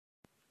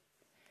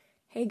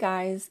Hey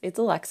guys, it's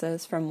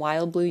Alexis from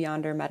Wild Blue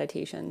Yonder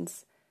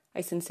Meditations.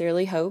 I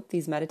sincerely hope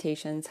these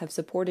meditations have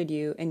supported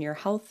you in your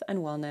health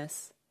and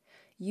wellness.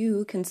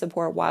 You can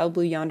support Wild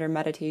Blue Yonder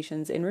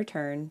Meditations in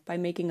return by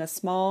making a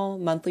small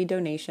monthly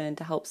donation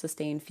to help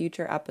sustain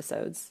future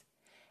episodes.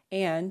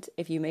 And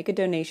if you make a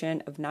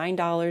donation of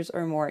 $9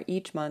 or more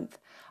each month,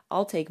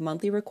 I'll take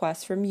monthly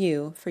requests from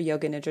you for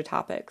Yoga Nidra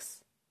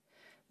topics.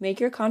 Make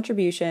your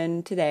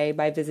contribution today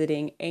by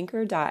visiting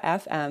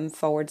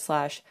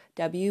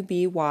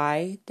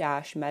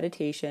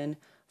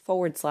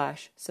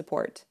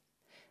anchor.fm/WBY-meditation/support.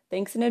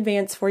 Thanks in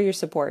advance for your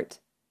support.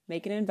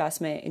 Make an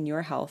investment in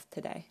your health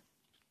today.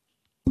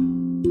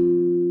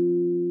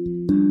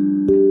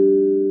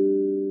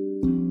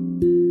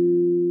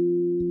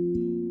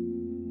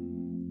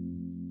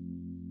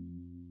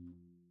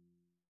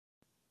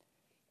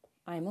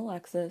 I'm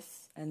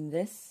Alexis, and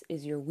this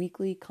is your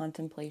weekly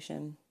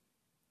contemplation.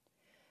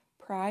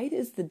 Pride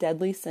is the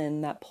deadly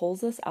sin that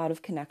pulls us out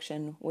of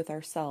connection with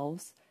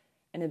ourselves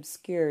and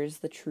obscures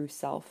the true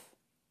self.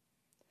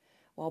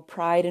 While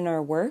pride in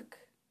our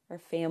work, our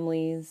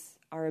families,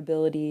 our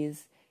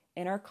abilities,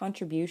 and our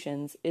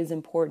contributions is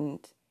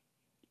important,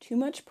 too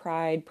much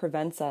pride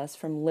prevents us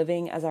from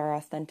living as our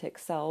authentic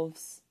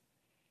selves.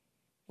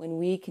 When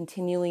we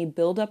continually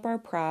build up our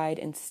pride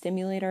and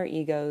stimulate our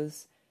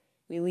egos,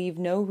 we leave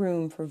no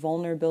room for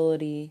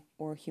vulnerability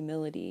or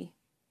humility,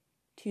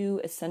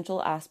 two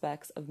essential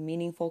aspects of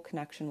meaningful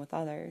connection with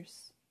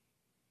others.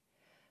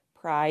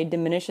 Pride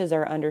diminishes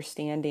our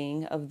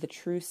understanding of the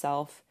true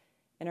self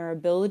and our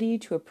ability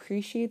to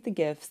appreciate the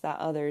gifts that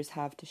others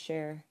have to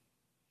share.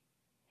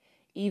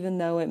 Even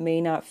though it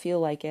may not feel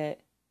like it,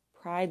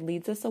 pride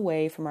leads us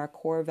away from our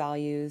core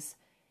values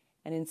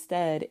and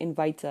instead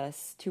invites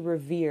us to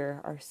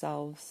revere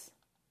ourselves.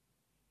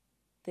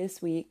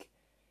 This week,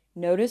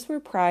 notice where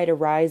pride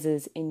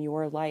arises in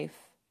your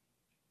life.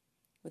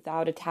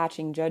 Without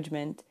attaching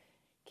judgment,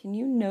 can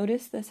you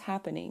notice this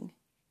happening?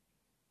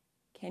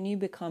 Can you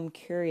become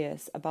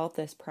curious about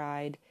this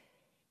pride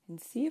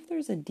and see if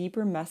there's a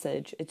deeper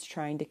message it's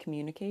trying to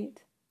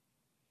communicate?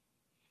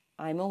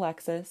 I'm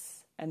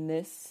Alexis, and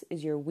this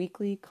is your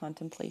weekly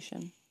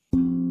contemplation.